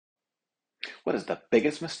What is the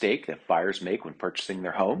biggest mistake that buyers make when purchasing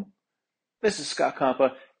their home? This is Scott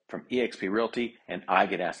Kompa from eXp Realty, and I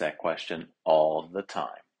get asked that question all the time.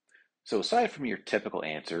 So, aside from your typical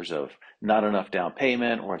answers of not enough down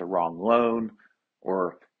payment or the wrong loan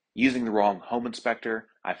or using the wrong home inspector,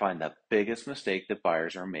 I find the biggest mistake that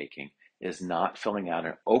buyers are making is not filling out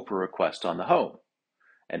an OPRA request on the home.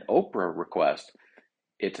 An OPRA request,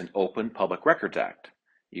 it's an Open Public Records Act.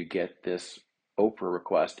 You get this OPRA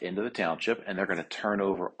request into the township, and they're going to turn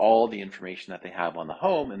over all the information that they have on the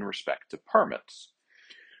home in respect to permits.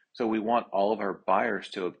 So we want all of our buyers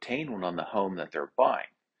to obtain one on the home that they're buying.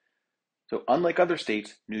 So unlike other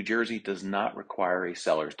states, New Jersey does not require a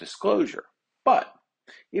seller's disclosure. But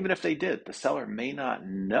even if they did, the seller may not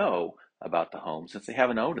know about the home since they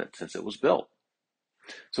haven't owned it since it was built.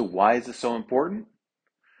 So why is this so important?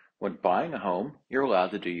 When buying a home, you're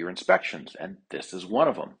allowed to do your inspections, and this is one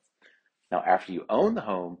of them. Now, after you own the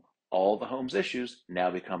home, all the home's issues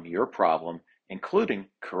now become your problem, including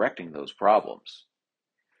correcting those problems.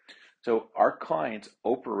 So our clients'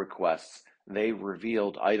 OPRA requests, they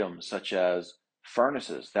revealed items such as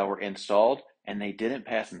furnaces that were installed and they didn't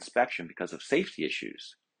pass inspection because of safety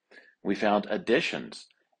issues. We found additions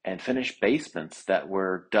and finished basements that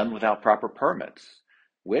were done without proper permits,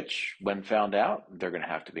 which, when found out, they're going to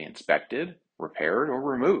have to be inspected, repaired, or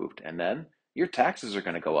removed, and then your taxes are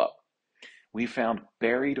going to go up. We found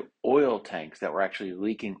buried oil tanks that were actually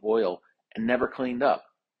leaking oil and never cleaned up.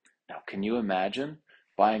 Now, can you imagine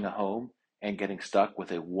buying a home and getting stuck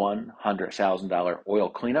with a $100,000 oil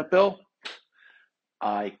cleanup bill?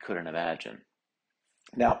 I couldn't imagine.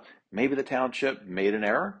 Now, maybe the township made an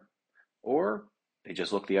error, or they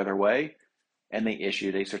just looked the other way and they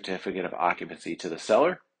issued a certificate of occupancy to the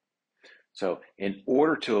seller. So, in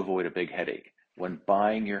order to avoid a big headache when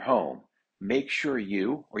buying your home, make sure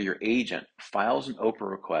you or your agent files an OPRA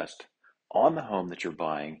request on the home that you're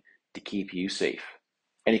buying to keep you safe.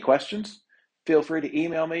 Any questions? Feel free to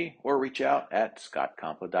email me or reach out at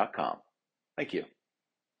scottkompa.com. Thank you.